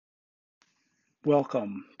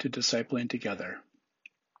Welcome to Discipling Together,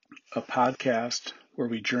 a podcast where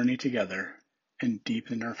we journey together and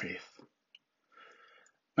deepen our faith.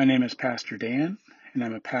 My name is Pastor Dan, and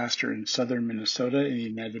I'm a pastor in southern Minnesota in the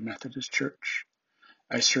United Methodist Church.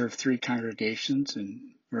 I serve 3 congregations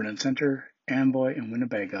in Vernon Center, Amboy, and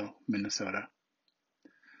Winnebago, Minnesota.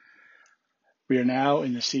 We are now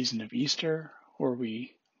in the season of Easter, where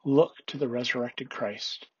we look to the resurrected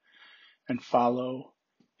Christ and follow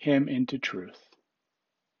him into truth.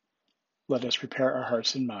 Let us prepare our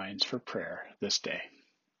hearts and minds for prayer this day.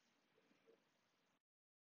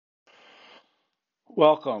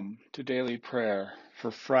 Welcome to Daily Prayer for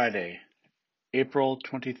Friday, April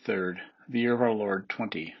 23rd, the year of our Lord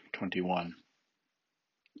 2021.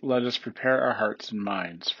 Let us prepare our hearts and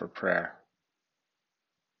minds for prayer.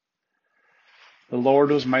 The Lord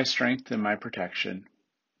was my strength and my protection.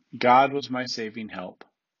 God was my saving help.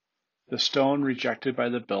 The stone rejected by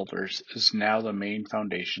the builders is now the main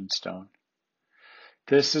foundation stone.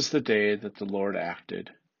 This is the day that the Lord acted.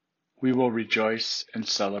 We will rejoice and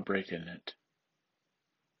celebrate in it.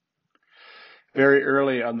 Very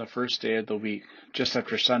early on the first day of the week, just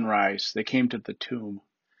after sunrise, they came to the tomb.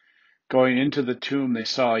 Going into the tomb, they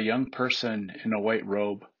saw a young person in a white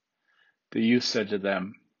robe. The youth said to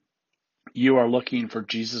them, "You are looking for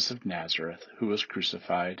Jesus of Nazareth, who was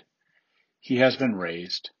crucified. He has been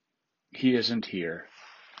raised. He isn't here.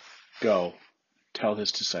 Go, tell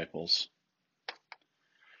his disciples."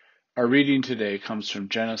 Our reading today comes from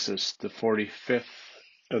Genesis, the 46th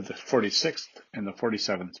and the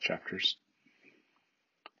 47th chapters.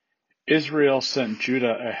 Israel sent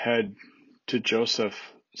Judah ahead to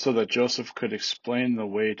Joseph so that Joseph could explain the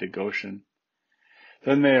way to Goshen.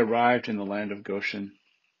 Then they arrived in the land of Goshen.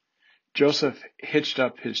 Joseph hitched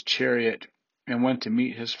up his chariot and went to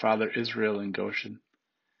meet his father Israel in Goshen.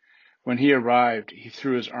 When he arrived, he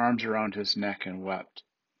threw his arms around his neck and wept,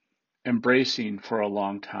 embracing for a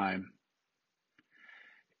long time.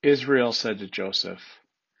 Israel said to Joseph,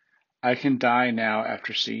 "I can die now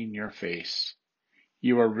after seeing your face.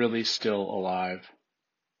 You are really still alive."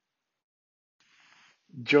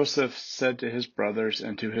 Joseph said to his brothers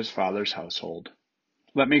and to his father's household,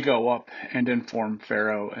 "Let me go up and inform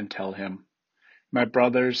Pharaoh and tell him, 'My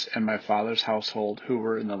brothers and my father's household who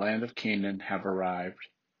were in the land of Canaan have arrived.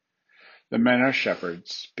 The men are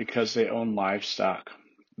shepherds because they own livestock.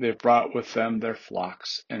 They've brought with them their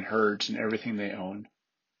flocks and herds and everything they own.'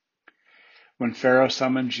 When Pharaoh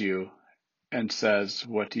summons you and says,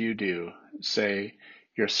 'What do you do?' say,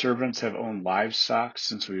 'Your servants have owned livestock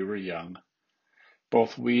since we were young,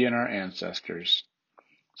 both we and our ancestors,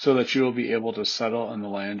 so that you will be able to settle in the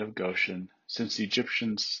land of Goshen, since the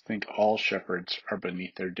Egyptians think all shepherds are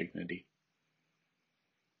beneath their dignity."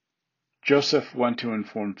 Joseph went to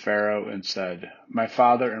inform Pharaoh and said, "My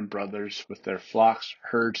father and brothers, with their flocks,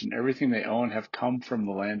 herds, and everything they own, have come from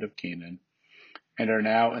the land of Canaan, and are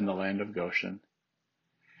now in the land of Goshen."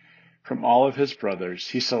 From all of his brothers,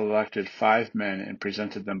 he selected 5 men and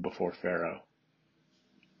presented them before Pharaoh.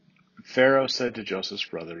 Pharaoh said to Joseph's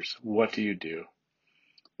brothers, "What do you do?"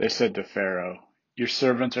 They said to Pharaoh, "Your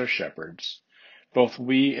servants are shepherds, both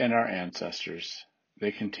we and our ancestors."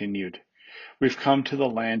 They continued, "We've come to the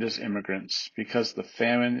land as immigrants because the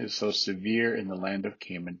famine is so severe in the land of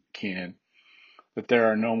Canaan that there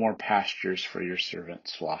are no more pastures for your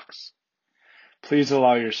servants' flocks. Please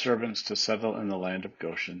allow your servants to settle in the land of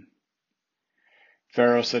Goshen."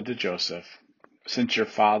 Pharaoh said to Joseph, "Since your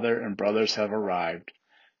father and brothers have arrived,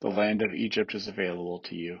 the land of Egypt is available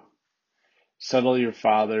to you. Settle your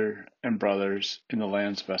father and brothers in the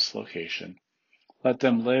land's best location. Let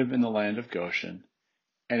them live in the land of Goshen,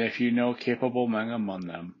 and if you know capable men among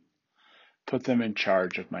them, put them in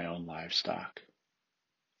charge of my own livestock."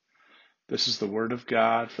 This is the word of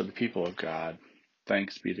God for the people of God.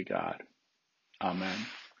 Thanks be to God. Amen.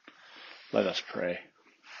 Let us pray.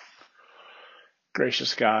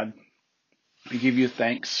 Gracious God, we give you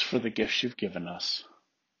thanks for the gifts you've given us.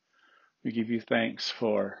 We give you thanks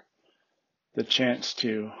for the chance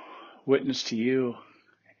to witness to you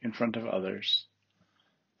in front of others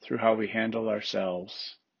through how we handle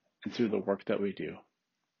ourselves and through the work that we do.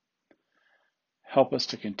 Help us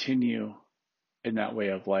to continue in that way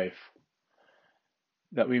of life,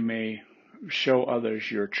 that we may show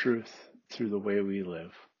others your truth through the way we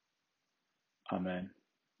live. Amen.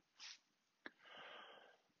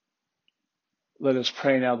 Let us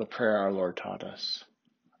pray now the prayer our Lord taught us.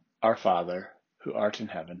 Our Father, who art in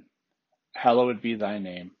heaven, hallowed be thy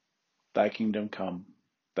name. Thy kingdom come,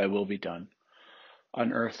 thy will be done,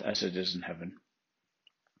 on earth as it is in heaven.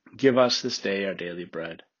 Give us this day our daily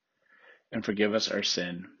bread, and forgive us our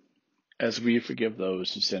sin, as we forgive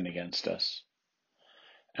those who sin against us.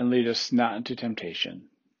 And lead us not into temptation,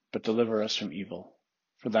 but deliver us from evil.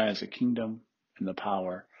 For thine is the kingdom, and the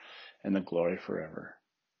power, and the glory forever.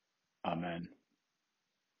 Amen.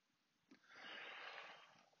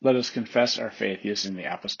 Let us confess our faith using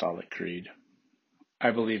the Apostolic Creed.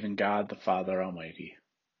 I believe in God the Father Almighty,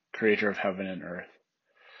 creator of heaven and earth.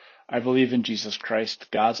 I believe in Jesus Christ,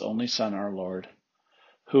 God's only Son, our Lord,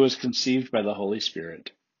 who was conceived by the Holy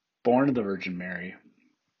Spirit, born of the Virgin Mary,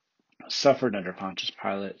 suffered under Pontius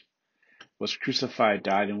Pilate, was crucified,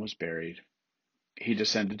 died, and was buried. He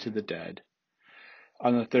descended to the dead.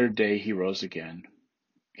 On the third day he rose again.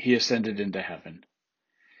 He ascended into heaven,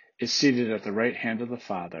 is seated at the right hand of the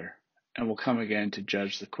Father, and will come again to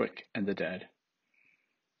judge the quick and the dead.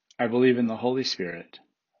 I believe in the Holy Spirit,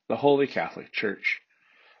 the Holy Catholic Church,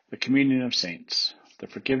 the communion of saints, the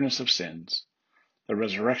forgiveness of sins, the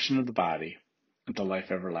resurrection of the body, and the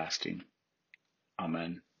life everlasting.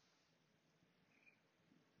 Amen.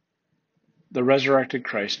 The resurrected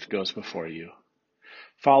Christ goes before you.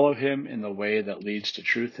 Follow him in the way that leads to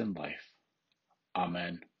truth and life.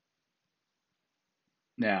 Amen.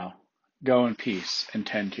 Now, go in peace and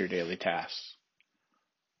tend to your daily tasks.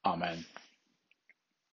 Amen.